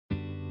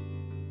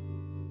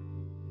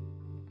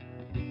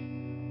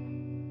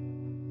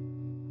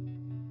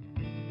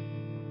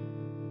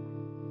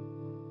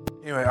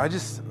Anyway, I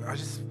just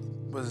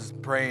was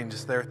praying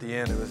just there at the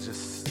end. It was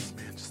just,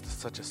 man, just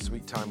such a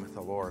sweet time with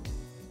the Lord.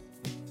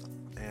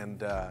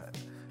 And I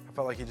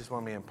felt like He just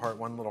wanted me to impart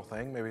one little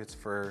thing. Maybe it's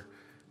for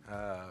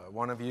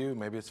one of you,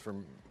 maybe it's for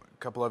a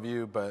couple of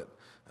you, but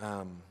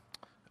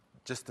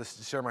just to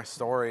share my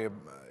story of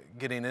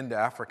getting into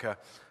Africa.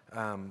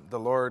 The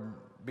Lord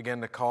began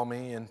to call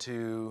me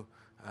into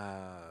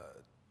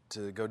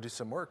to go do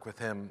some work with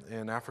Him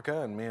in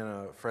Africa, and me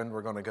and a friend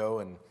were going to go,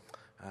 and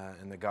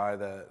the guy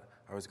that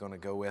I was going to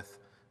go with,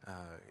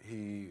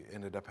 he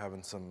ended up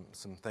having some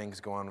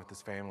things go on with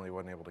his family. He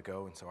wasn't able to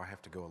go, and so I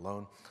have to go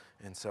alone.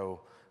 And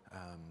so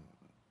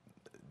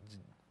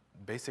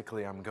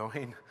basically I'm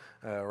going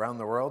around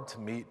the world to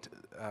meet,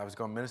 I was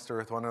going to minister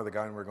with one other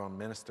guy, and we're going to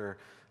minister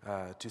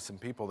to some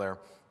people there.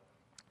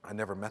 I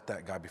never met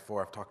that guy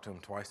before. I've talked to him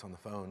twice on the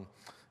phone,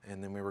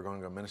 and then we were going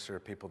to go minister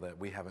to people that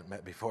we haven't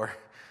met before.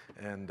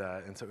 And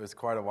so it was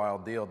quite a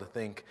wild deal to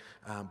think.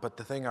 But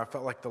the thing I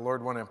felt like the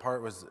Lord wanted to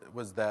impart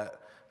was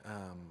that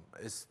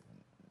as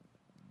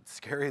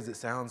scary as it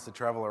sounds to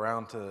travel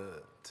around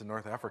to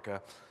North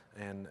Africa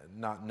and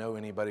not know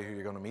anybody who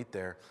you're going to meet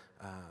there,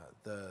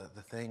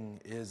 the thing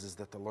is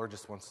that the Lord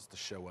just wants us to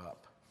show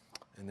up.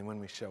 And then when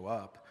we show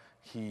up,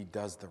 He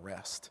does the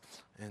rest.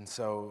 And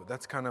so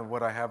that's kind of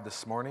what I have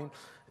this morning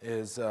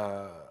is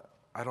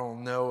I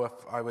don't know if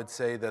I would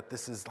say that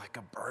this is like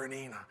a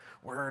burning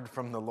word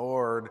from the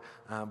Lord,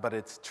 but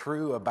it's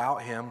true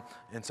about Him.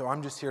 And so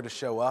I'm just here to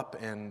show up,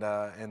 and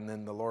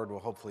then the Lord will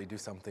hopefully do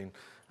something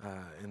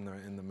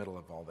in the middle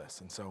of all this.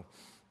 And so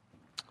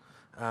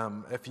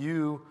if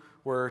you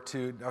were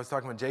to, I was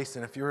talking with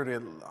Jason, if you were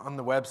to, on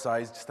the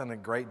website, he's just done a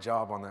great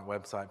job on that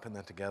website, putting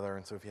that together.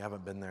 And so if you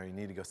haven't been there, you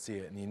need to go see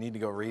it. And you need to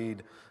go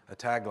read a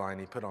tagline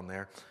he put on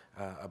there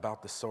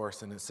about the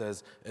source. And it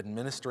says,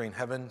 administering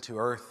heaven to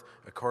earth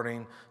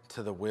according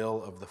to the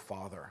will of the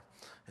Father.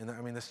 And I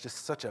mean, that's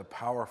just such a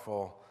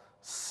powerful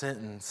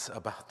sentence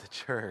about the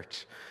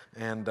church.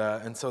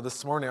 And so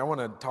this morning, I want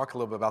to talk a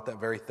little bit about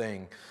that very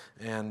thing.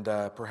 And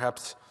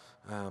perhaps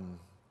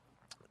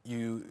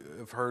you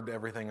have heard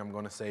everything I'm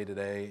going to say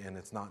today, and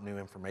it's not new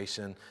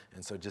information,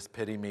 and so just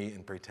pity me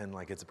and pretend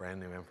like it's brand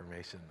new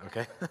information,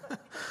 okay?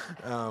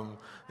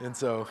 And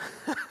so,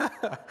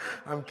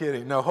 I'm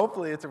kidding. No,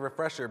 hopefully it's a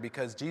refresher,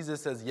 because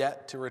Jesus has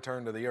yet to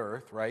return to the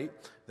earth, right?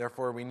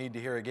 Therefore, we need to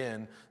hear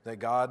again that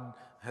God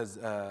has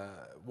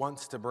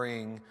wants to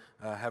bring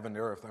heaven to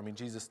earth. I mean,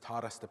 Jesus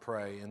taught us to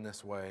pray in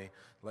this way: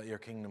 "Let your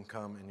kingdom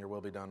come, and your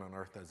will be done on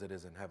earth as it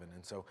is in heaven."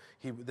 And so,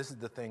 this is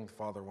the thing the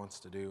Father wants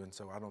to do. And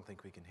so, I don't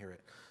think we can hear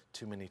it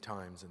too many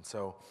times. And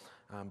so,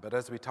 but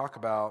as we talk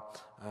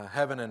about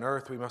heaven and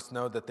earth, we must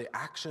know that the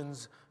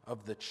actions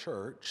of the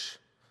church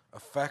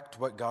affect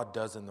what God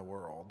does in the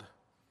world.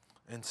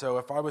 And so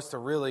if I was to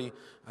really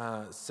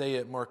say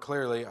it more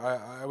clearly,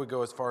 I would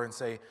go as far and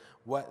say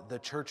what the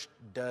church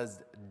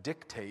does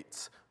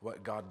dictates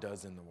what God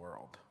does in the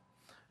world.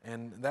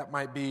 And that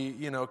might be,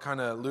 kind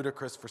of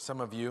ludicrous for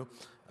some of you,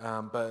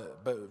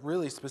 but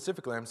really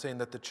specifically I'm saying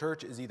that the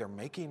church is either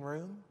making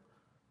room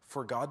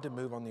for God to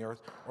move on the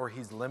earth, or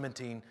He's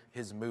limiting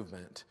His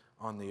movement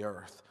on the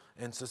earth.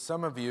 And so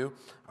some of you,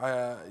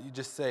 you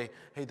just say,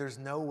 hey, there's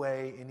no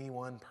way any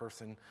one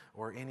person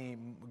or any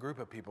group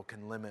of people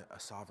can limit a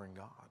sovereign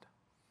God.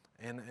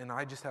 And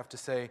I just have to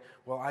say,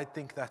 well, I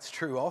think that's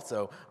true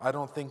also. I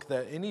don't think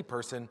that any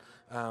person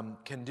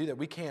can do that.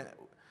 We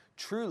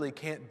truly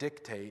can't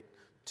dictate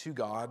to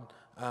God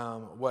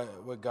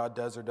what God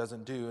does or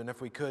doesn't do. And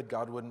if we could,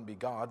 God wouldn't be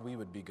God. We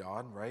would be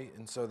God, right?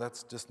 And so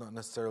that's just not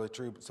necessarily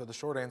true. So the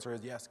short answer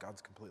is yes,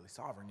 God's completely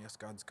sovereign. Yes,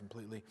 God's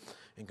completely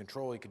in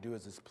control. He can do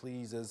as He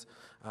pleases.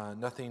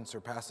 Nothing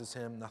surpasses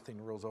Him.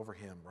 Nothing rules over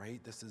Him,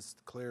 right? This is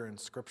clear in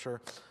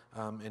Scripture.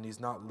 And He's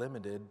not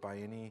limited by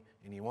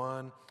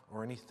anyone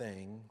or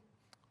anything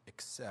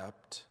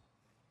except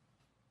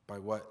by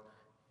what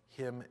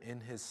Him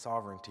in His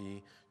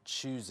sovereignty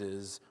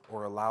chooses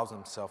or allows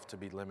Himself to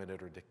be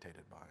limited or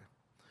dictated by.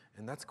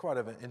 And that's quite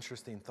of an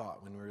interesting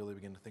thought when we really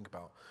begin to think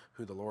about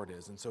who the Lord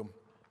is. And so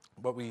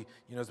what we,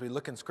 as we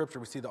look in Scripture,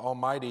 we see the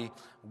Almighty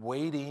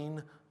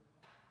waiting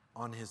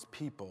on His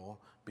people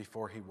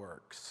before He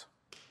works.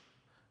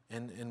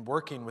 And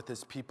working with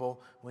His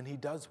people when He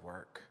does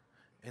work.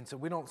 And so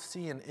we don't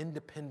see an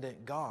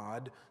independent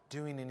God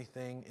doing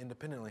anything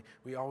independently.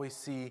 We always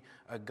see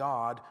a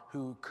God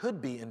who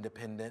could be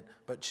independent,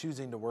 but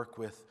choosing to work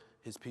with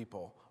His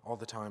people all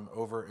the time,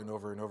 over and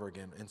over and over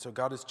again. And so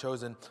God has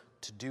chosen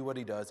to do what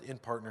He does in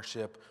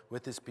partnership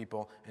with His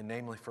people, and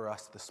namely for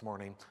us this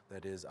morning,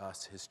 that is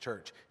us, His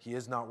church. He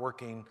is not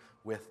working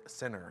with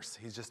sinners.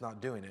 He's just not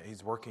doing it.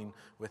 He's working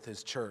with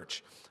His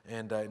church.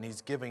 And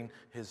He's giving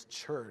His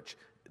church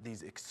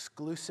these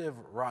exclusive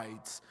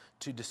rights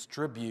to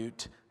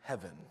distribute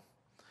heaven.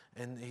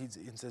 And he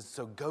says,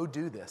 so go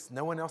do this.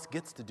 No one else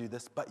gets to do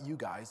this but you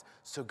guys,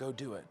 so go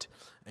do it.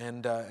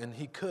 And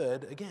he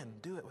could, again,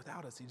 do it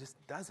without us. He just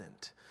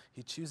doesn't.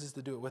 He chooses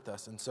to do it with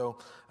us. And so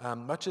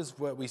much as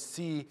what we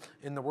see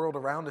in the world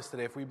around us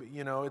today, if we,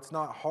 it's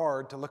not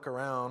hard to look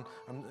around.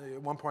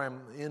 At one point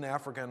I'm in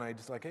Africa and I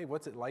just like, hey,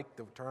 what's it like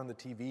to turn on the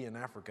TV in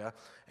Africa?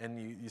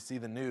 And you see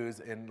the news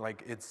and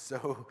like it's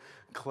so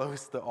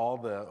close to all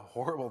the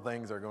horrible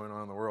things that are going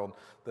on in the world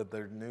that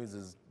their news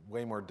is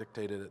way more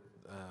dictated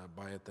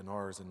by it than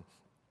ours.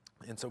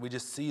 And so we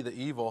just see the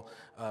evil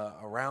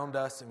around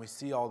us, and we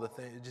see all the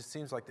things. It just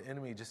seems like the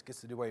enemy just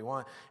gets to do what he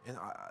wants. And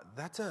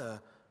that's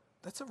a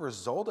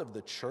result of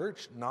the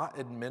church not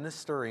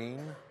administering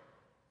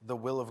the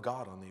will of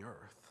God on the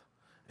earth.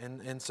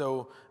 And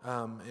so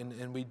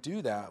we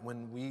do that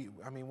when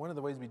one of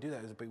the ways we do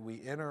that is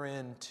we enter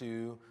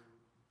into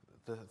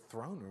the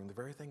throne room, the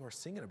very thing we're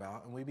singing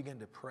about, and we begin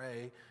to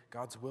pray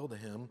God's will to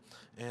him.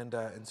 And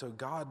so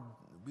God,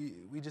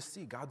 we just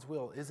see God's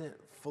will isn't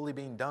fully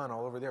being done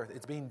all over the earth.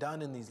 It's being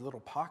done in these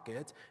little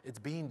pockets. It's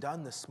being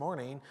done this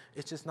morning.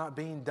 It's just not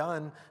being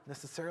done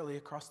necessarily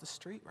across the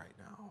street right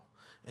now.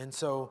 And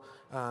so,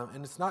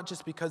 and it's not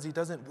just because he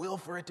doesn't will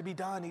for it to be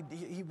done.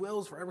 He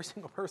wills for every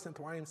single person at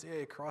the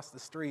YMCA across the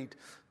street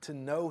to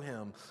know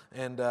him.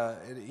 And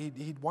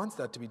he wants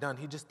that to be done.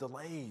 He just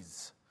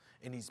delays.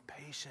 And he's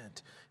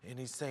patient. And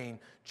he's saying,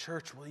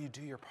 church, will you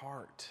do your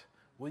part?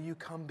 Will you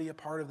come be a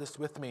part of this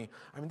with me?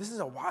 This is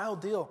a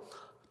wild deal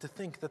to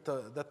think that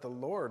the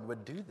Lord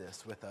would do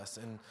this with us.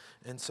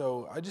 And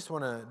so I just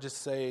want to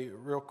just say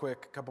real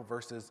quick a couple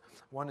verses.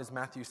 One is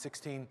Matthew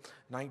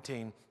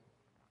 16:19.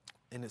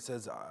 And it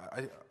says,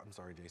 I'm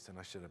sorry, Jason,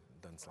 I should have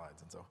done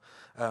slides. And so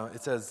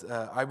it says,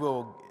 I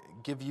will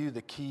give you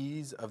the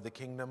keys of the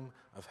kingdom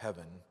of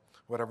heaven.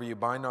 Whatever you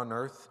bind on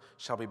earth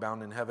shall be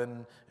bound in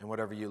heaven, and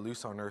whatever you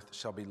loose on earth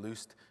shall be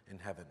loosed in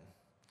heaven.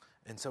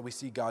 And so we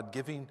see God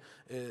giving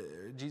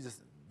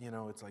Jesus,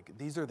 it's like,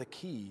 these are the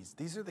keys.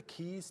 These are the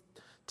keys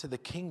to the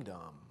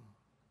kingdom.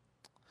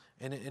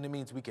 And it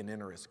means we can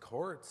enter his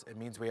courts. It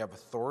means we have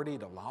authority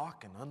to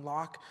lock and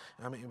unlock.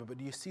 But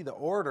do you see the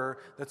order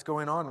that's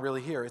going on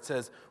really here? It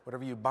says,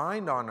 whatever you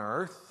bind on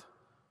earth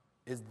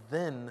is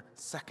then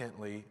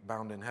secondly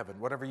bound in heaven.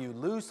 Whatever you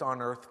loose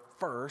on earth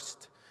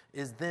first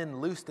is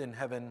then loosed in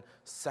heaven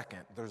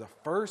second. There's a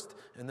first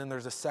and then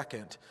there's a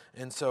second.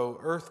 And so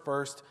earth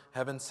first,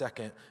 heaven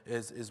second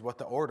is what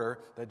the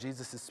order that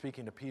Jesus is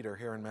speaking to Peter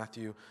here in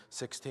Matthew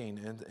 16.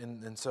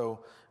 And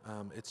so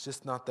it's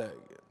just not that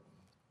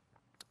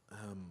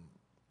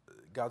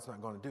God's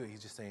not going to do it.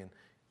 He's just saying,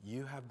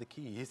 you have the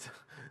keys,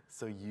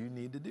 so you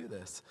need to do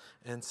this.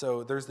 And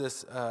so there's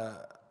this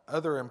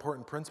other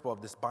important principle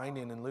of this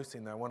binding and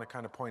loosing that I want to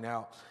kind of point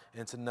out.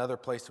 And it's another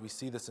place we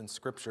see this in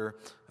Scripture,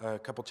 a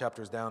couple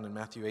chapters down in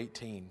Matthew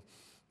 18.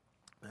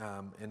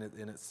 And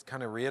it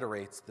kind of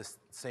reiterates this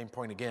same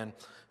point again.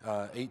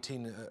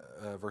 18,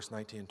 verse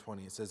 19 and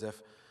 20. It says,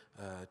 if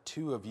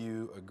two of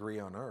you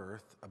agree on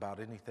earth about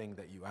anything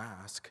that you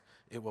ask,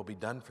 it will be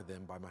done for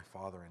them by my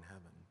Father in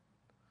heaven.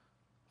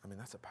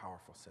 That's a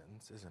powerful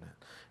sentence, isn't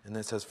it? And then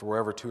it says, for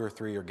wherever two or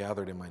three are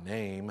gathered in my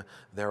name,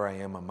 there I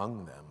am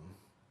among them.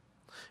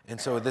 And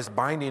so this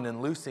binding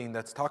and loosing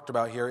that's talked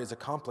about here is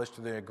accomplished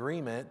through the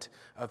agreement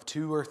of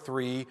two or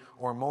three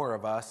or more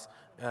of us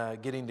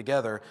getting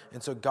together.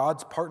 And so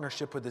God's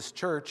partnership with his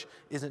church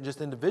isn't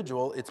just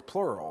individual, it's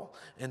plural.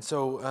 And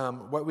so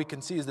what we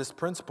can see is this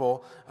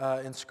principle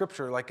in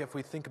Scripture. Like if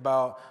we think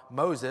about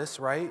Moses,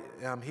 right?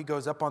 He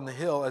goes up on the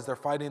hill as they're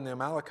fighting the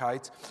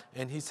Amalekites,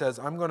 and he says,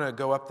 I'm going to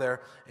go up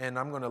there and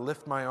I'm going to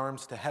lift my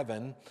arms to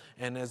heaven.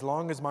 And as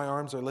long as my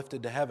arms are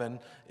lifted to heaven,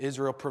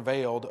 Israel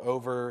prevailed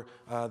over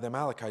the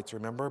Amalekites,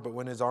 remember? But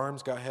when his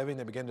arms got heavy and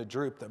they began to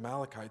droop, the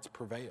Amalekites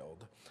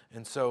prevailed.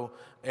 And so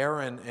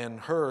Aaron and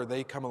Hur,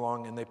 they come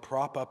along and they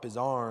prop up his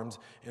arms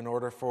in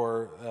order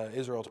for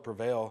Israel to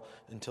prevail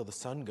until the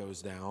sun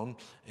goes down,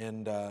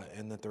 and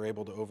that they're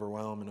able to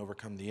overwhelm and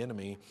overcome the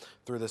enemy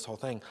through this whole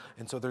thing.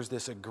 And so there's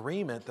this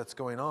agreement that's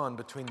going on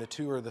between the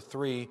two or the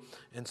three.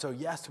 And so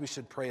yes, we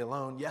should pray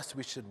alone. Yes,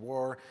 we should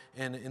war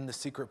in the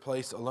secret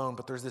place alone.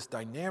 But there's this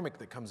dynamic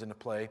that comes into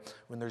play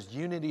when there's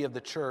unity of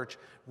the church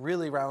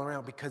really rallying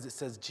around, because it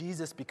says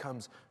Jesus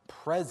becomes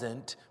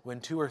present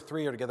when two or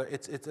three are together.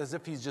 It's as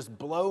if he's just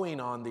blowing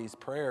on these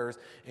prayers,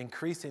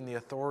 increasing the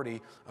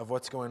authority of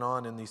what's going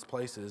on in these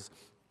places.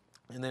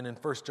 And then in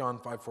 1 John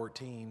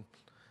 5:14,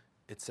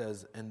 it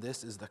says, and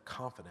this is the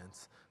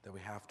confidence that we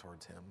have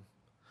towards him,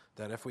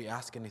 that if we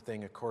ask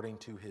anything according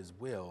to his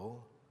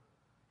will,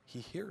 he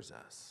hears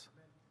us.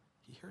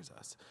 He hears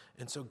us.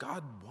 And so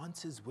God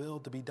wants his will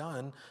to be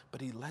done,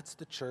 but he lets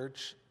the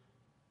church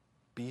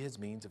be his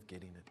means of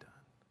getting it done.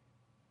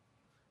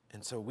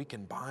 And so we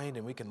can bind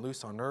and we can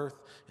loose on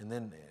earth, and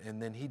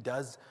then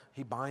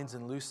he binds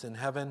and looses in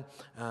heaven.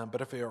 But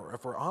if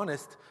we're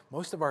honest,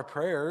 most of our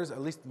prayers,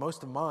 at least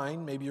most of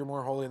mine, maybe you're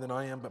more holy than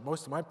I am, but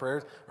most of my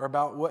prayers are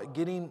about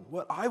getting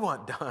what I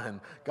want done.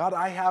 God,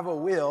 I have a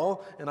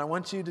will, and I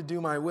want you to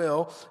do my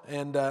will,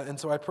 and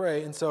so I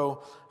pray. And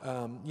so,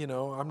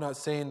 I'm not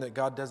saying that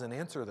God doesn't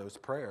answer those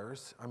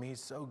prayers. I mean,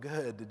 he's so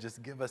good to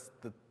just give us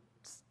the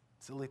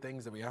silly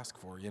things that we ask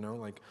for,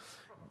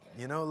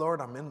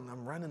 Lord,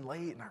 I'm running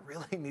late and I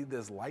really need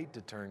this light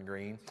to turn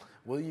green.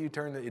 Will you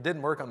turn it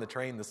didn't work on the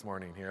train this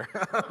morning here.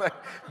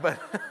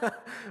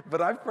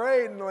 but I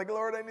prayed and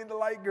Lord, I need the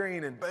light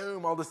green, and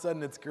boom, all of a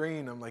sudden it's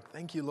green. I'm like,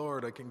 thank you,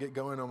 Lord, I can get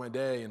going on my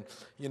day. And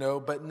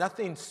but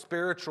nothing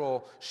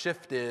spiritual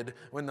shifted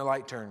when the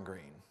light turned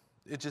green.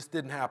 It just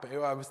didn't happen.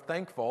 I was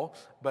thankful,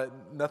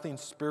 but nothing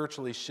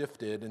spiritually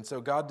shifted. And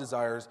so God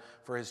desires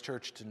for his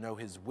church to know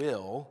his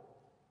will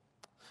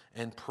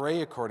and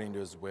pray according to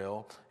his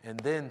will, and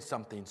then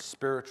something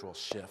spiritual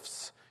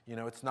shifts.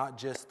 It's not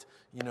just,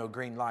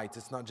 green lights.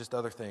 It's not just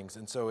other things.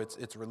 And so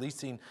it's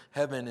releasing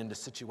heaven into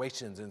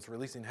situations, and it's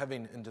releasing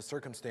heaven into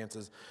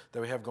circumstances that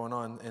we have going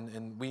on.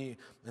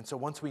 And so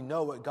once we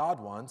know what God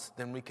wants,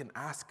 then we can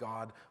ask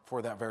God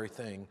for that very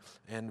thing.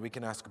 And we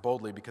can ask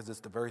boldly because it's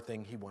the very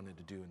thing he wanted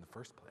to do in the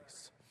first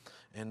place.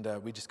 And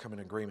we just come in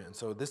agreement. And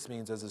so this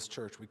means as his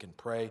church, we can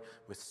pray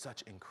with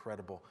such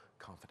incredible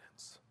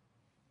confidence.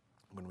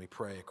 When we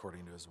pray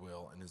according to his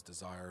will and his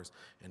desires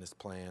and his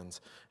plans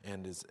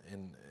and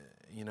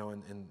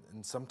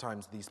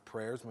sometimes these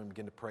prayers, when we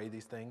begin to pray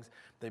these things,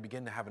 they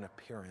begin to have an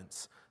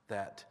appearance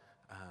that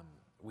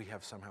we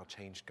have somehow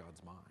changed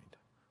God's mind,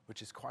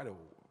 which is quite an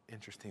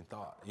interesting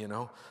thought,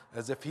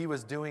 as if he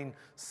was doing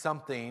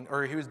something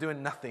or he was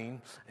doing nothing,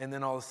 and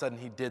then all of a sudden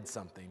he did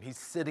something. He's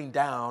sitting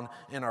down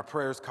and our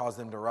prayers cause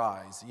him to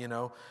rise,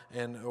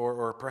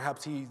 or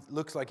perhaps he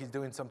looks like he's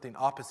doing something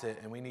opposite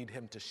and we need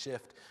him to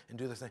shift and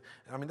do this thing.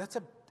 I mean, that's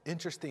an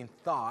interesting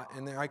thought,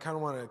 and I kind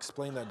of want to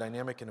explain that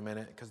dynamic in a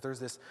minute, because there's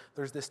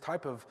this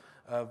type of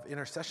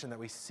intercession that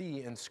we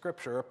see in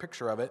Scripture, a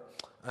picture of it,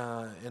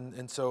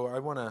 and so I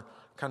want to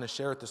kind of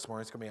share it this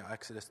morning. It's going to be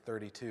Exodus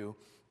 32.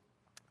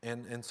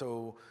 And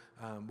so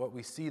what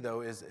we see,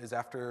 though, is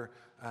after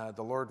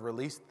the Lord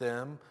released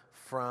them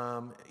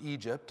from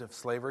Egypt of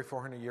slavery,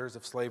 400 years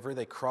of slavery,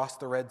 they cross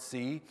the Red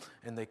Sea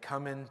and they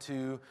come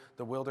into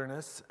the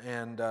wilderness,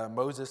 and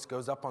Moses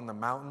goes up on the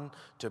mountain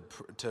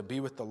to be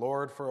with the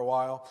Lord for a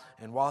while.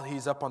 And while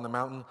he's up on the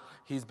mountain,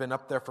 he's been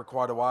up there for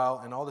quite a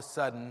while, and all of a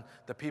sudden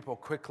the people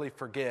quickly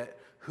forget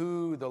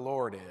who the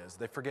Lord is.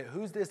 They forget,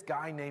 who's this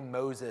guy named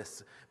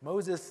Moses?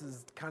 Moses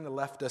has kind of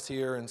left us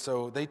here, and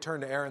so they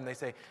turn to Aaron and they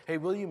say, hey,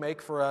 will you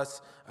make for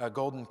us a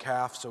golden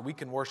calf so we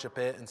can worship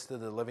it instead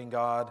of the living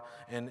God?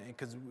 And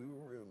because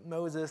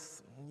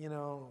Moses,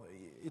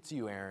 it's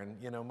you, Aaron.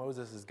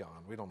 Moses is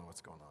gone. We don't know what's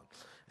going on.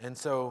 And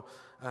so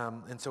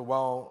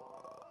while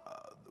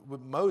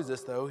with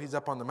Moses, though, he's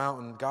up on the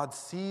mountain, God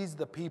sees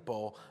the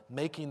people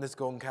making this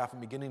golden calf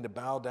and beginning to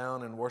bow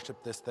down and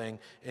worship this thing.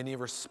 And he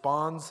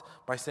responds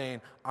by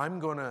saying, I'm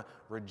going to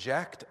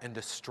reject and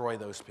destroy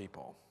those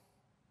people.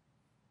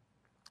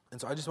 And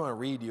so I just want to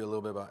read you a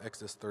little bit about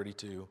Exodus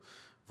 32,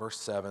 verse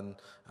 7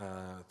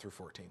 through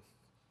 14.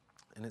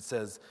 And it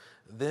says,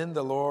 then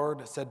the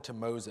Lord said to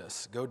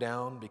Moses, go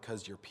down,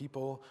 because your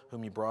people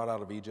whom you brought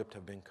out of Egypt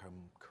have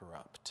become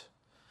corrupt.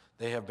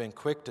 They have been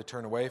quick to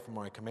turn away from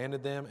what I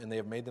commanded them, and they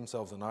have made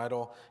themselves an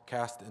idol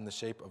cast in the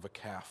shape of a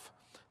calf.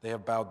 They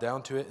have bowed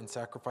down to it and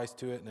sacrificed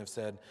to it, and have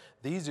said,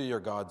 these are your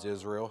gods,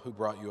 Israel, who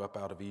brought you up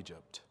out of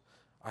Egypt.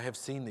 I have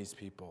seen these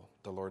people,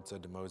 the Lord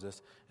said to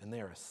Moses, and they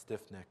are a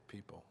stiff-necked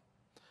people.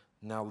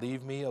 Now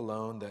leave me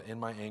alone, that in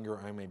my anger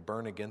I may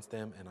burn against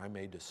them, and I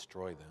may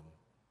destroy them.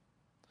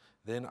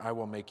 Then I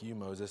will make you,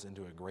 Moses,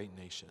 into a great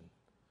nation.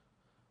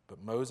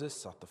 But Moses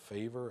sought the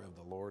favor of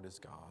the Lord his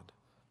God.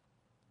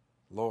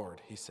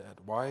 Lord, he said,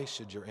 why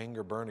should your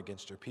anger burn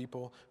against your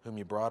people, whom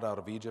you brought out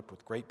of Egypt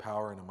with great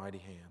power and a mighty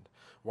hand?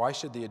 Why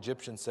should the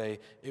Egyptians say,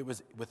 it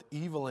was with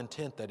evil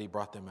intent that he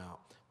brought them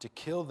out, to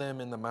kill them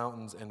in the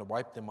mountains and to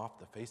wipe them off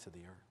the face of the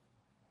earth?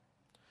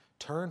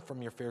 Turn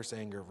from your fierce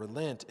anger,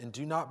 relent, and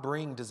do not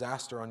bring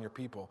disaster on your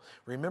people.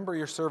 Remember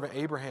your servant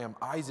Abraham,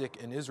 Isaac,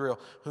 and Israel,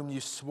 whom you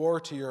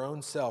swore to your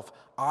own self,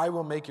 I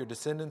will make your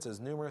descendants as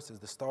numerous as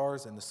the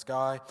stars in the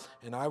sky,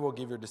 and I will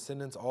give your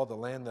descendants all the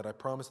land that I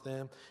promised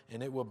them,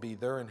 and it will be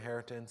their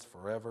inheritance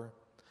forever.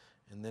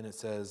 And then it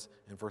says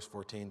in verse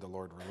 14, the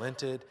Lord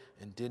relented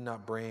and did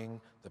not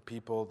bring the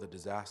people the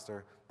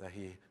disaster that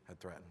he had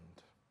threatened.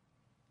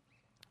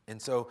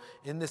 And so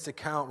in this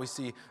account, we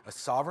see a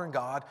sovereign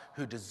God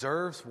who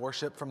deserves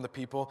worship from the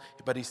people,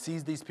 but he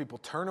sees these people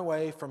turn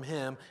away from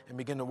him and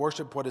begin to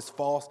worship what is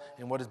false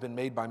and what has been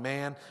made by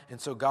man. And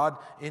so God,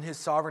 in his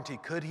sovereignty,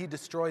 could he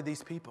destroy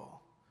these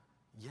people?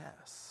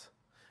 Yes.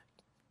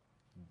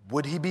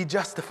 Would he be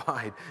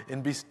justified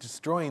in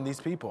destroying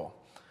these people?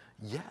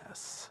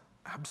 Yes.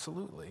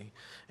 Absolutely.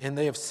 And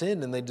they have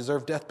sinned and they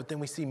deserve death. But then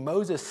we see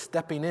Moses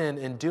stepping in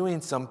and doing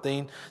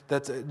something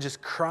that's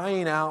just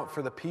crying out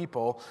for the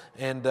people.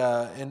 And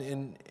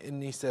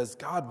he says,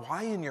 God,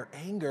 why in your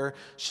anger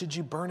should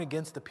you burn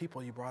against the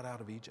people you brought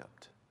out of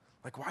Egypt?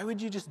 Like, why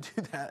would you just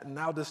do that and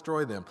now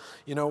destroy them?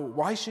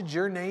 Why should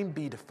your name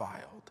be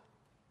defiled?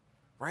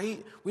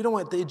 Right? We don't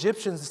want the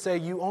Egyptians to say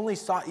you only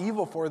sought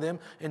evil for them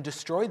and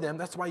destroyed them.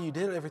 That's why you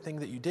did everything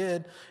that you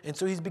did. And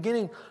so he's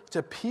beginning to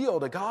appeal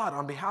to God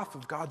on behalf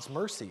of God's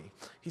mercy.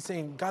 He's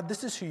saying, God,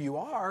 this is who you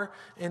are,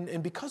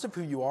 and because of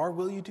who you are,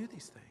 will you do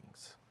these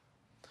things?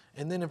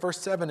 And then in verse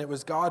 7, it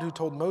was God who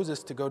told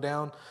Moses to go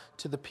down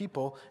to the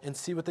people and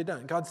see what they'd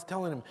done. God's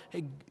telling him,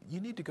 hey, you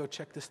need to go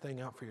check this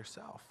thing out for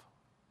yourself.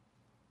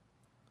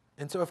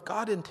 And so if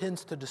God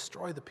intends to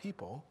destroy the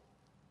people,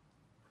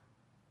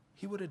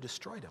 he would have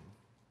destroyed them.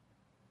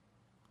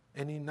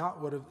 And he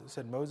not would have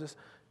said, Moses,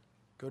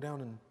 go down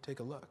and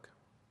take a look.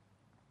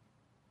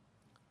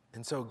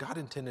 And so God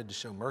intended to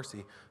show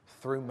mercy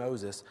through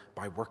Moses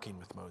by working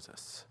with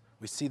Moses.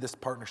 We see this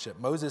partnership.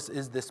 Moses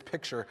is this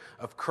picture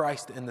of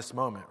Christ in this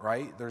moment,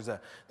 right? There's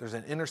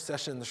an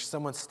intercession. There's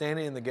someone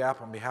standing in the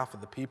gap on behalf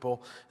of the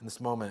people in this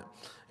moment.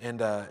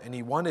 And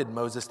he wanted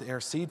Moses to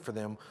intercede for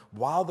them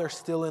while they're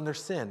still in their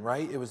sin,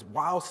 right? It was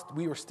while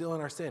we were still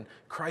in our sin,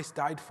 Christ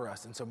died for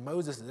us. And so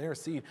Moses is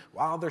intercede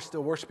while they're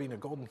still worshiping a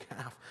golden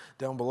calf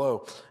down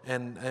below.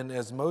 And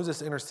as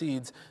Moses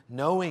intercedes,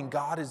 knowing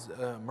God is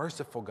a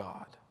merciful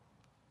God.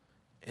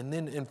 And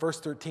then in verse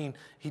 13,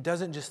 he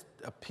doesn't just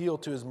appeal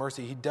to his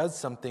mercy. He does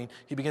something.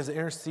 He begins to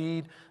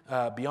intercede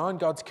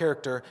beyond God's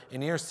character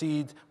and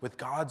intercedes with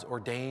God's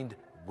ordained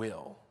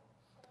will.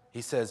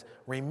 He says,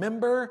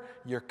 remember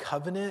your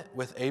covenant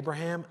with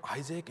Abraham,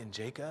 Isaac, and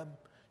Jacob?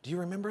 Do you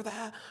remember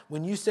that?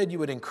 When you said you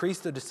would increase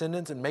the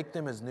descendants and make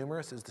them as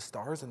numerous as the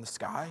stars in the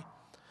sky?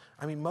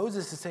 I mean,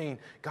 Moses is saying,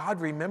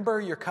 God, remember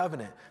your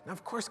covenant. Now,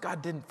 of course,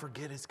 God didn't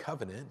forget his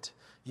covenant,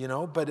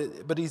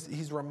 but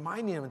he's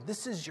reminding him,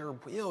 this is your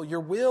will. Your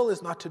will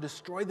is not to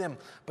destroy them,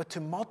 but to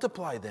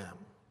multiply them.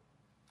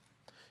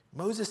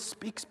 Moses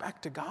speaks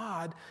back to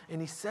God, and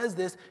he says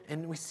this,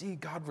 and we see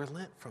God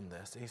relent from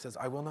this. And he says,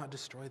 I will not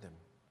destroy them.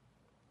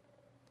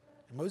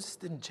 And Moses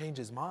didn't change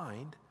his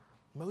mind.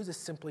 Moses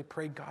simply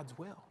prayed God's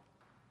will.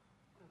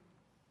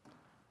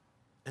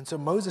 And so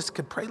Moses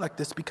could pray like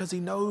this because he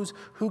knows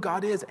who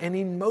God is, and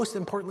he most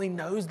importantly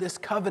knows this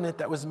covenant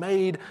that was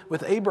made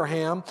with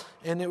Abraham,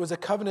 and it was a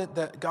covenant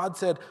that God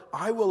said,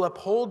 I will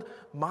uphold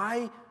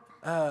my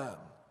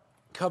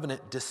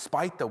covenant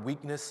despite the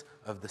weakness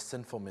of the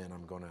sinful men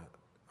I'm going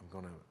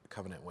to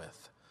covenant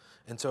with.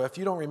 And so if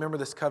you don't remember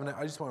this covenant,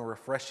 I just want to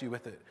refresh you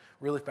with it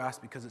really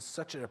fast because it's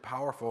such a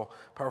powerful,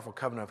 powerful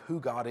covenant of who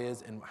God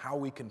is and how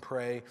we can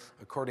pray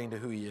according to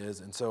who he is.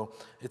 And so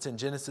it's in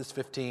Genesis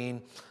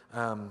 15.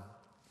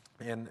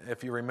 And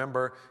if you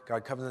remember,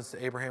 God covenants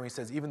to Abraham. He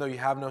says, even though you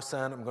have no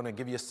son, I'm going to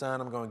give you a son.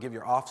 I'm going to give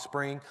your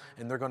offspring.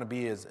 And they're going to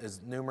be as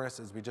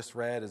numerous as we just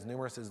read, as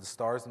numerous as the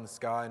stars in the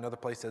sky. Another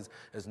place says,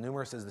 as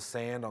numerous as the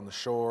sand on the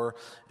shore.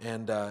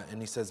 And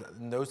he says,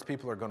 and those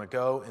people are going to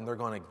go and they're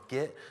going to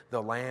get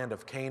the land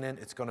of Canaan.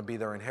 It's going to be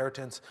their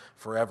inheritance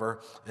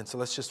forever. And so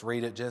let's just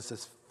read it.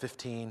 Genesis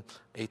 15,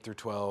 8 through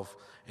 12.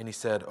 And he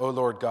said, O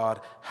Lord God,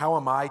 how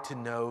am I to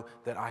know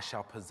that I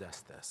shall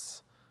possess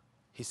this?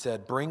 He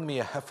said, bring me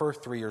a heifer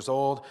 3 years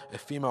old, a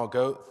female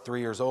goat 3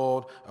 years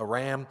old, a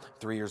ram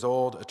 3 years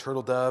old, a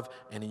turtle dove,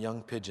 and a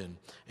young pigeon.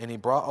 And he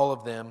brought all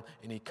of them,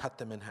 and he cut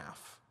them in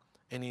half.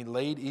 And he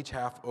laid each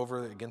half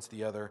over against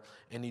the other,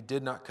 and he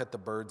did not cut the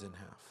birds in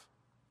half.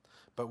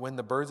 But when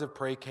the birds of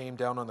prey came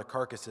down on the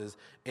carcasses,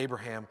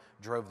 Abraham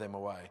drove them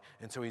away.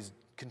 And so he's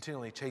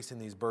continually chasing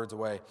these birds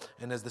away.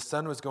 And as the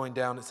sun was going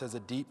down, it says a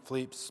deep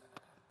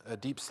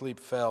sleep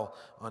fell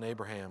on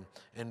Abraham,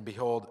 and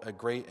behold, a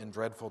great and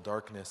dreadful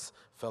darkness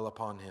fell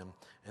upon him.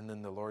 And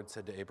then the Lord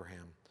said to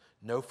Abraham,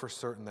 know for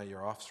certain that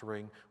your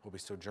offspring will be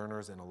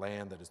sojourners in a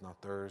land that is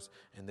not theirs,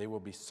 and they will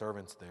be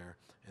servants there,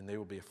 and they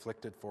will be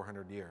afflicted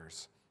 400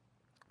 years.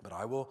 But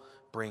I will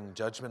bring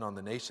judgment on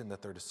the nation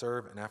that they're to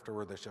serve, and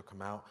afterward they shall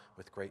come out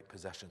with great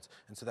possessions.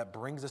 And so that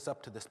brings us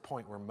up to this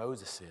point where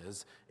Moses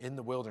is in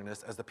the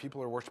wilderness as the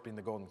people are worshiping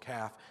the golden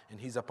calf,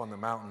 and he's up on the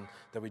mountain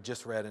that we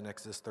just read in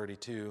Exodus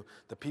 32.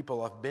 The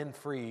people have been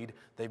freed.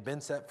 They've been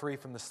set free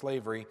from the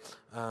slavery,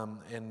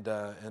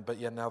 but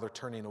yet now they're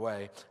turning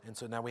away. And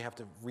so now we have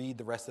to read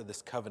the rest of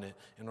this covenant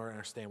in order to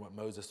understand what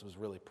Moses was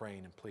really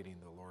praying and pleading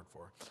to the Lord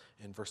for.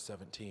 In verse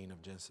 17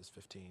 of Genesis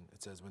 15,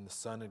 it says, when the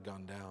sun had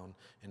gone down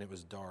and it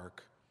was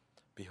dark,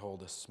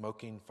 behold, a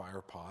smoking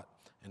fire pot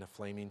and a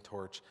flaming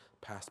torch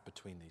passed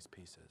between these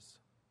pieces.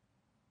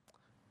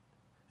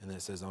 And then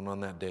it says, and on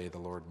that day the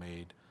Lord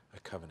made a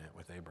covenant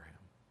with Abraham.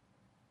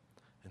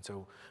 And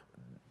so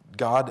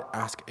God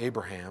asked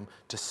Abraham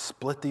to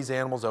split these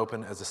animals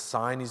open as a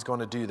sign he's going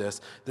to do this.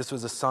 This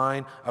was a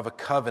sign of a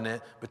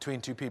covenant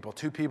between two people.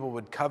 Two people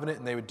would covenant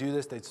and they would do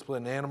this. They'd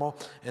split an animal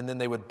and then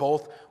they would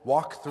both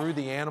walk through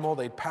the animal.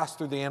 They'd pass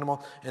through the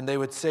animal and they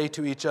would say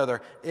to each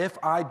other, if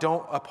I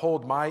don't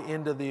uphold my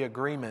end of the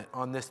agreement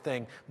on this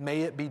thing,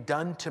 may it be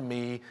done to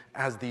me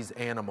as these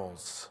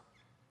animals.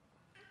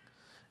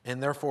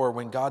 And therefore,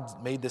 when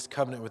God made this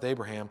covenant with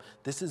Abraham,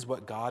 this is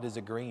what God is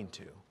agreeing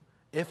to.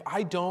 If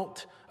I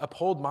don't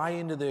uphold my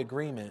end of the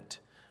agreement,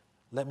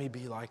 let me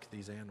be like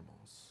these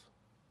animals.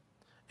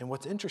 And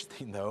what's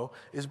interesting, though,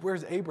 is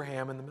where's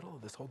Abraham in the middle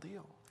of this whole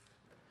deal?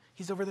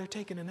 He's over there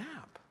taking a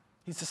nap.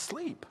 He's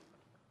asleep.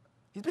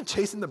 He's been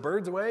chasing the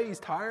birds away. He's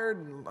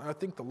tired. And I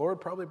think the Lord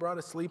probably brought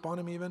a sleep on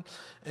him even.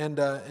 And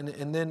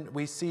then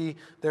we see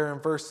there in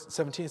verse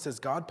 17, it says,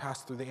 God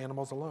passed through the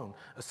animals alone.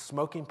 A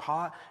smoking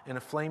pot and a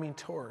flaming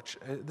torch.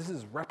 This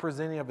is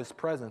representing of his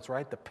presence,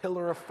 right? The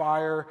pillar of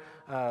fire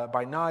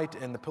by night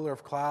and the pillar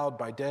of cloud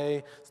by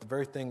day. It's the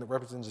very thing that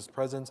represents his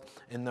presence.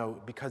 And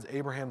though, because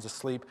Abraham's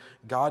asleep,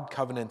 God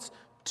covenants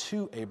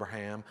to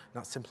Abraham,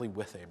 not simply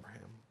with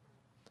Abraham.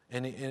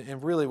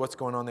 And really what's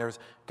going on there is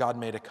God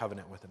made a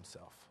covenant with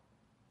himself.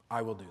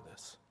 I will do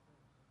this.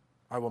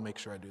 I will make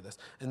sure I do this.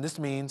 And this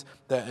means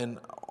that in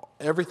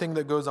everything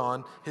that goes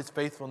on, his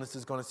faithfulness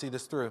is going to see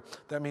this through.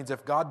 That means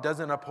if God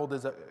doesn't uphold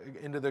his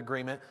end of the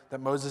agreement that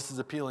Moses is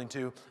appealing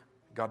to,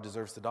 God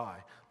deserves to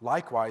die.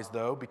 Likewise,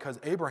 though, because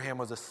Abraham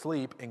was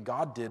asleep and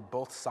God did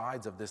both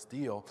sides of this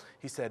deal,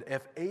 he said,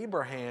 if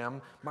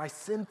Abraham, my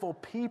sinful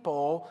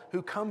people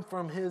who come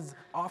from his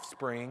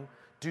offspring,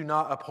 do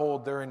not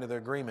uphold their end of the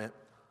agreement,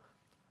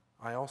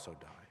 I also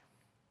die.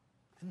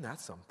 Isn't that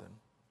something?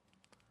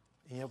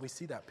 And yet we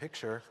see that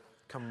picture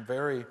come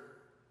very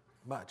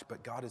much,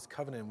 but God is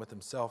covenanting with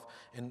himself.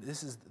 And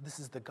this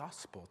is the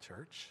gospel,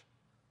 church.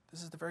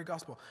 This is the very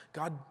gospel.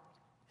 God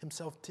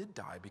himself did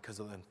die because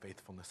of the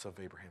unfaithfulness of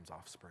Abraham's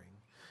offspring.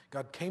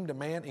 God came to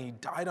man and he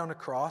died on a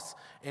cross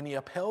and he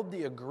upheld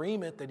the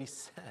agreement that he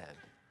said.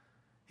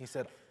 He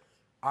said,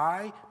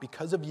 I,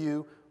 because of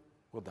you,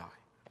 will die.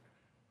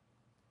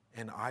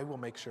 And I will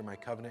make sure my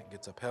covenant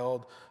gets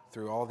upheld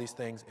through all these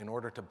things in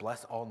order to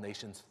bless all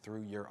nations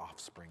through your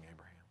offspring,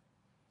 Abraham.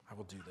 I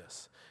will do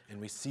this.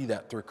 And we see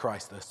that through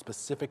Christ, the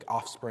specific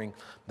offspring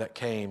that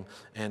came.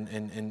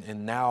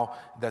 And now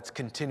that's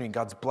continuing.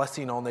 God's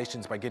blessing all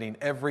nations by getting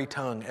every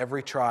tongue,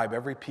 every tribe,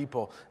 every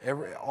people,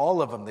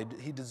 all of them.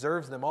 He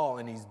deserves them all.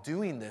 And he's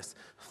doing this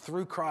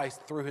through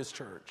Christ, through his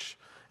church.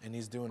 And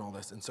he's doing all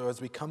this. And so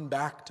as we come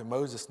back to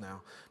Moses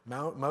now,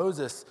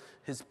 Moses,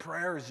 his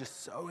prayer is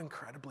just so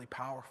incredibly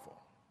powerful.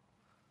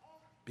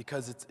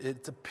 Because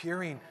it's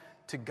appearing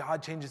to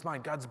God change his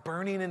mind. God's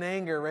burning in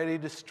anger, ready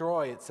to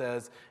destroy, it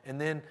says.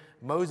 And then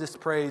Moses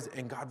prays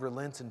and God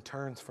relents and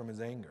turns from his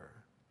anger.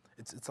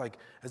 It's like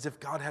as if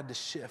God had to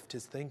shift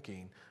his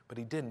thinking, but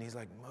he didn't. He's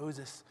like,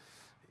 Moses,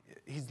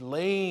 he's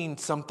laying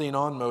something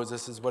on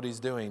Moses is what he's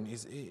doing.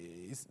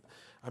 He's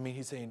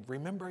saying,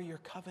 remember your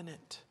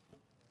covenant.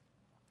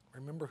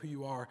 Remember who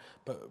you are.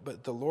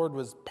 But the Lord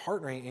was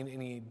partnering and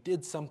he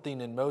did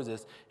something in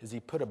Moses is he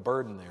put a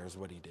burden there is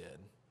what he did.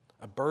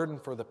 A burden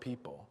for the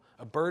people.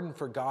 A burden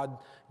for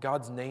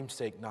God's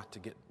namesake not to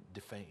get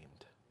defamed.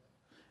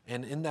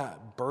 And in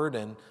that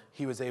burden,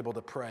 he was able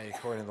to pray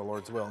according to the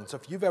Lord's will. And so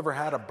if you've ever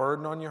had a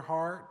burden on your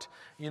heart,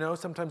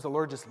 sometimes the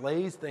Lord just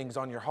lays things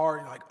on your heart.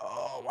 And you're like,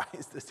 oh, why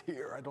is this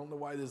here? I don't know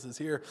why this is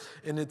here.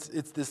 And it's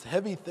this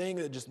heavy thing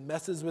that just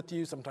messes with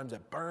you. Sometimes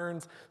it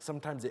burns.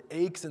 Sometimes it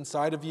aches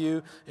inside of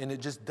you. And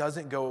it just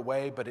doesn't go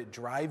away, but it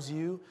drives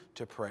you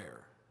to prayer.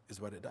 Is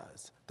what it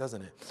does,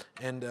 doesn't it?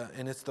 And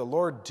it's the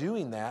Lord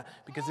doing that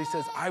because he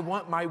says, I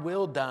want my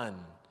will done.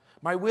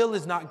 My will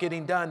is not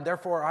getting done.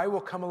 Therefore, I will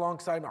come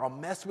alongside. I'll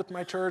mess with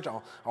my church.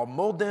 I'll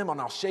mold them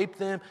and I'll shape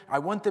them. I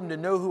want them to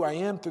know who I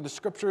am through the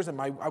scriptures and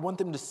I want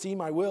them to see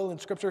my will in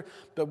scripture.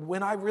 But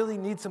when I really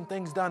need some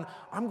things done,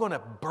 I'm going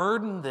to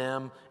burden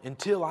them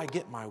until I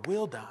get my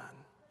will done.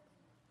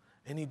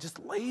 And he just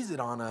lays it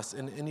on us,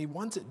 and he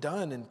wants it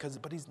done,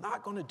 but he's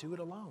not going to do it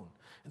alone.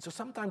 And so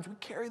sometimes we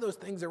carry those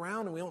things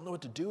around, and we don't know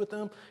what to do with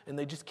them, and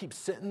they just keep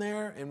sitting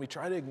there, and we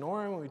try to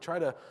ignore them, and we try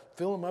to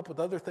fill them up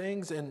with other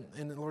things, and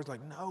the Lord's like,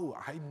 no,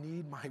 I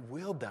need my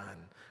will done.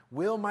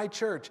 Will my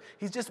church.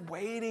 He's just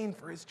waiting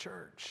for his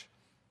church.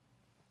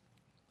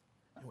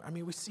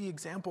 We see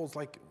examples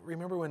like,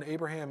 remember when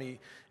Abraham,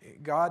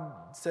 God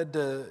said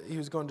he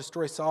was going to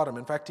destroy Sodom.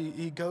 In fact,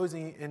 he goes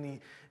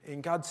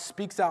and God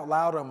speaks out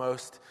loud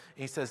almost.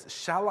 He says,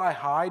 shall I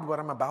hide what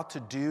I'm about to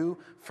do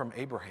from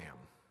Abraham?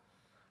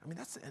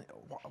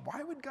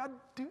 Why would God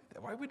do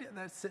that? Why would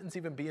that sentence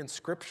even be in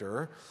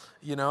Scripture?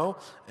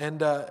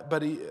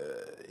 But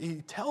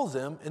he tells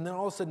him, and then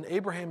all of a sudden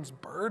Abraham's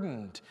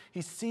burdened.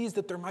 He sees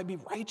that there might be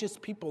righteous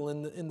people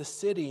in the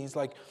city. He's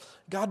like,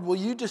 God, will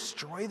you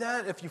destroy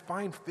that if you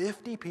find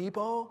 50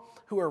 people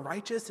who are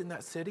righteous in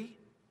that city?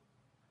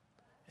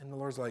 And the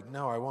Lord's like,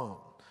 no, I won't.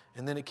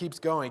 And then it keeps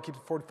going. It keeps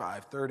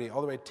 45, 30,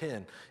 all the way to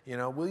 10.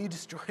 Will you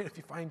destroy it if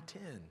you find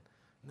 10?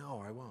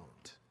 No, I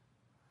won't.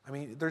 I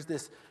mean, there's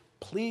this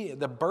plea,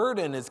 the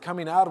burden is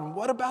coming out of him.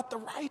 What about the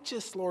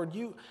righteous, Lord?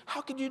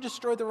 How could you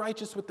destroy the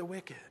righteous with the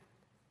wicked?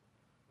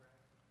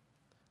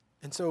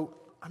 And so,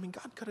 I mean,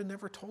 God could have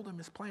never told him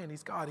his plan.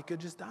 He's God. He could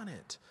have just done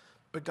it.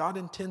 But God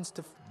intends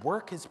to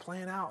work his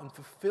plan out and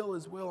fulfill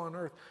his will on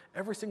earth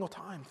every single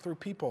time through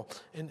people.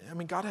 And I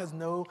mean, God has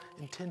no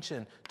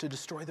intention to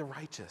destroy the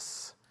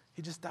righteous.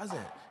 He just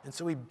doesn't. And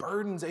so he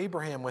burdens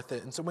Abraham with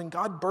it. And so when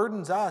God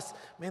burdens us,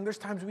 man, there's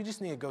times we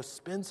just need to go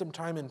spend some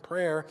time in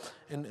prayer.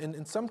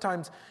 And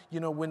sometimes,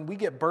 when we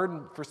get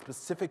burdened for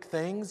specific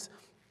things,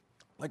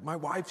 like my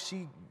wife,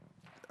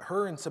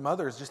 her and some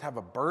others just have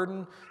a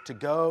burden to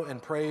go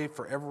and pray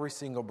for every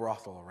single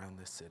brothel around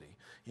this city.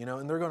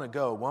 And they're going to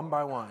go one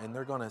by one, and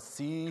they're going to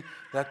see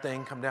that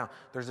thing come down.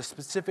 There's a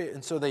specific,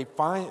 and so they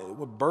find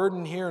a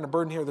burden here and a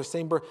burden here, the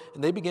same burden,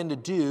 and they begin to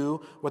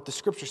do what the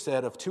scripture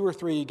said of 2 or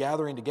 3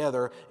 gathering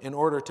together in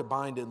order to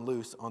bind and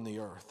loose on the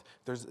earth.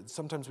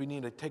 Sometimes we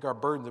need to take our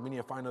burdens and we need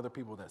to find other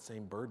people with that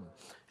same burden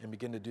and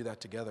begin to do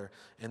that together.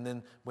 And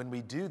then when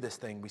we do this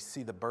thing, we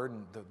see the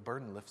burden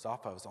lifts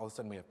off of us. All of a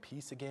sudden we have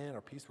peace again,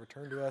 our peace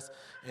returned to us,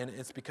 and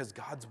it's because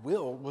God's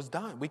will was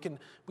done. We can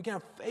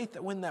have faith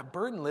that when that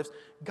burden lifts,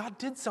 God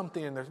did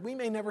something in there. We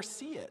may never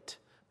see it,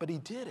 but he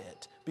did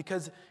it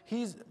because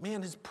his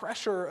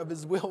pressure of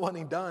his will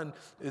wanting done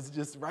is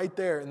just right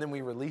there, and then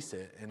we release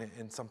it,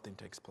 and something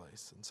takes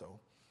place. And so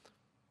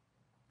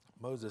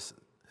Moses,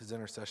 his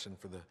intercession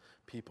for the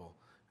people,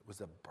 was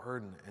a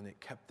burden, and it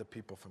kept the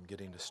people from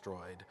getting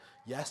destroyed.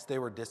 Yes, they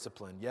were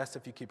disciplined. Yes,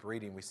 if you keep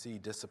reading, we see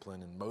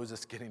discipline and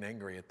Moses getting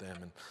angry at them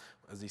and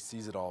as he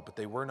sees it all, but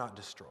they were not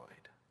destroyed.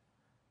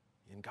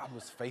 And God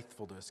was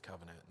faithful to his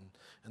covenant.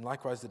 And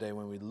likewise today,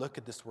 when we look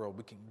at this world,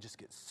 we can just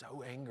get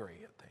so angry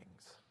at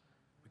things.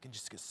 We can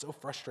just get so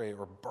frustrated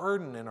or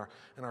burdened in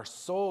our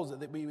souls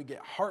that we get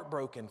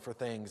heartbroken for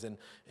things. And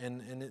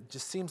it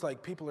just seems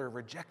like people are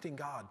rejecting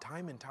God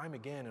time and time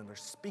again, and they're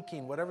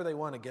speaking whatever they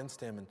want against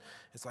him. And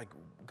it's like,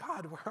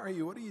 God, where are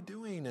you? What are you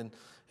doing?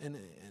 And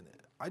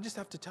I just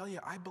have to tell you,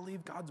 I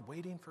believe God's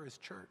waiting for his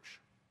church.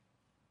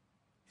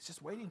 He's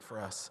just waiting for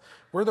us.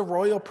 We're the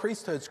royal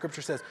priesthood,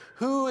 scripture says.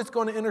 Who is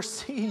going to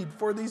intercede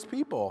for these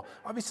people?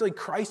 Obviously,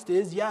 Christ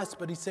is, yes,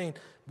 but he's saying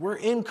we're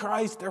in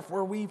Christ,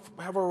 therefore we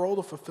have a role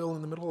to fulfill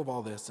in the middle of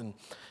all this.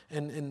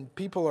 And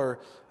people are,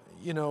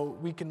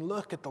 we can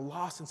look at the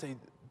lost and say,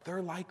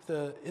 they're like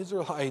the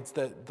Israelites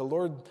that the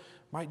Lord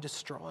might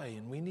destroy.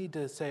 And we need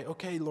to say,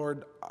 okay,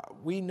 Lord,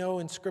 we know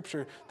in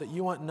scripture that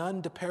you want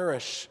none to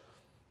perish,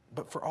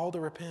 but for all to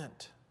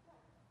repent.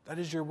 That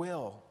is your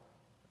will.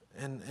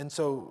 And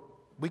so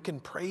we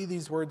can pray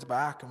these words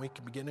back, and we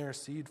can begin to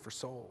intercede for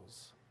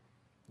souls.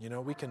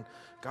 We can,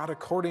 God,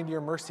 according to your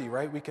mercy,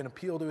 right? We can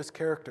appeal to his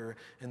character,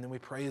 and then we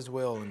pray his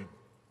will. And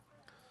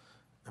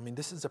I mean,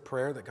 this is a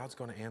prayer that God's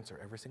going to answer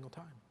every single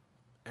time.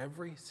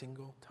 Every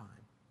single time.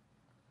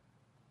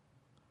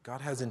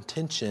 God has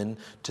intention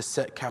to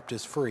set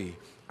captives free,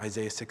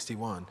 Isaiah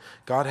 61.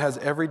 God has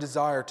every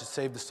desire to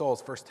save the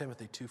souls, 1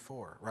 Timothy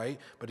 2:4, right?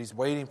 But he's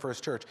waiting for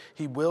his church.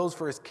 He wills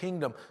for his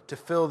kingdom to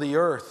fill the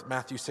earth,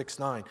 Matthew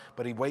 6:9,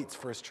 but he waits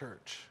for his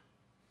church.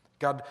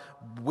 God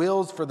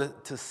wills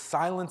to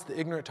silence the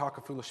ignorant talk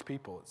of foolish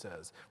people, it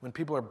says. When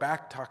people are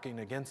back-talking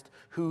against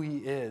who he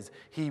is,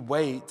 he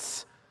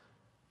waits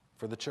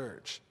for the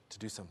church to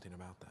do something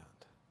about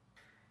that.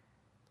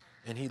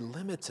 And he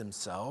limits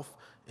himself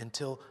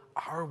until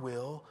our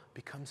will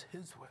becomes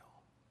his will.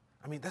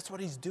 I mean, that's what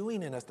he's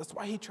doing in us. That's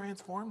why he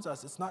transforms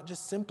us. It's not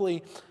just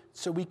simply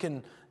so we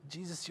can,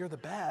 Jesus, you're the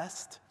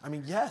best. I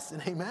mean, yes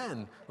and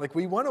amen. Like,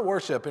 we want to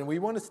worship and we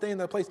want to stay in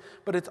that place,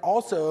 but it's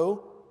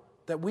also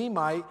that we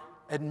might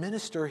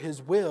administer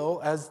his will,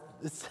 as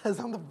it says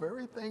on the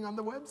very thing on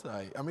the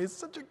website. I mean, it's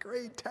such a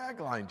great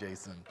tagline,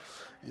 Jason.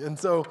 And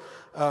so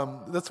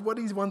that's what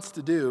he wants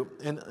to do.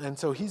 And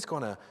so he's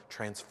going to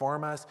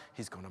transform us.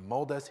 He's going to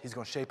mold us. He's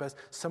going to shape us.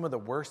 Some of the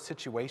worst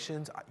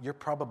situations you're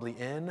probably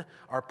in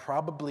are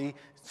probably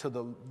so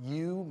that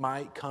you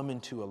might come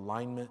into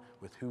alignment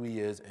with who he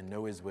is and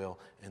know his will,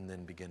 and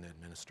then begin to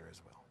administer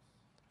his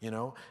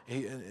will.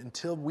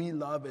 Until we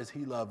love as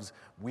he loves,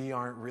 we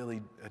aren't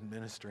really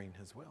administering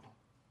his will.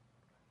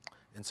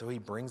 And so he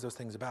brings those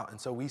things about. And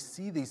so we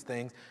see these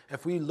things.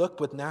 If we look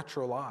with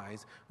natural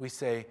eyes, we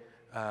say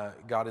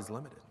God is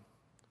limited.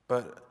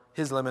 But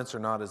his limits are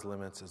not as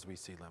limits as we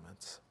see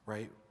limits,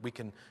 right? We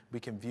can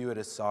view it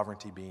as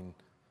sovereignty being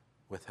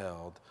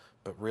withheld.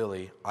 But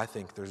really, I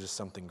think there's just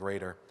something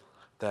greater,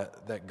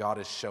 that God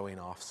is showing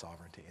off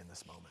sovereignty in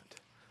this moment.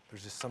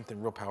 There's just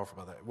something real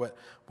powerful about that.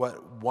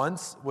 What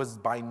once was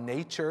by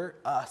nature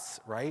us,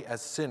 right,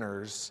 as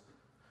sinners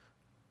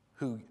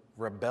who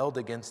rebelled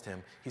against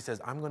him, he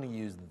says, I'm going to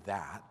use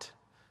that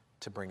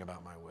to bring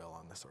about my will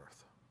on this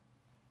earth.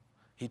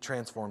 He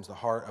transforms the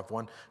heart of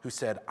one who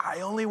said,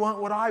 I only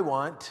want what I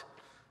want,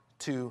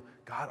 to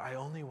God, I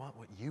only want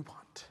what you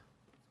want.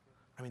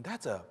 I mean,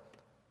 that's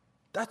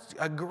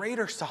a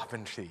greater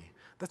sovereignty.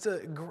 That's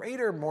a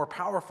greater, more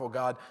powerful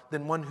God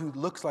than one who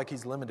looks like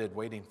he's limited,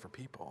 waiting for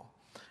people.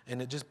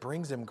 And it just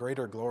brings him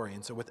greater glory.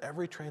 And so with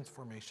every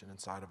transformation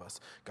inside of us,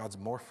 God's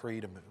more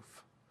free to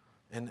move.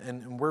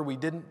 And where we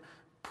didn't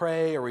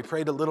pray, or we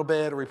prayed a little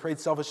bit, or we prayed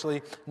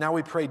selfishly, now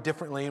we pray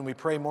differently and we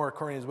pray more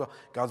according as well.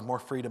 God's more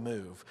free to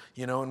move.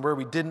 And where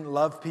we didn't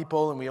love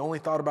people and we only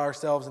thought about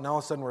ourselves, and now all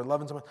of a sudden we're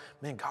loving someone,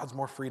 man, God's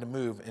more free to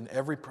move. In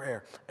every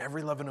prayer,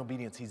 every love and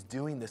obedience, he's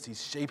doing this,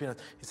 he's shaping us.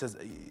 He says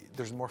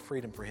there's more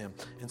freedom for him.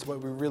 And so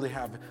what we really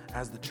have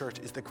as the church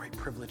is the great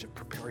privilege of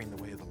preparing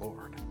the way of the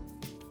Lord.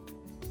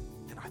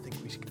 And I think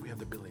we have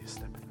the ability to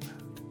step into that.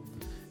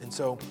 And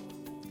so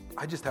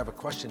I just have a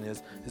question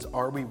is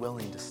are we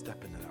willing to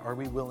step into that? Are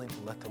we willing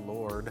to let the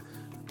Lord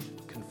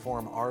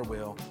conform our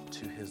will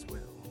to his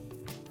will?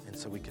 And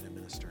so we can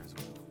administer his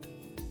will.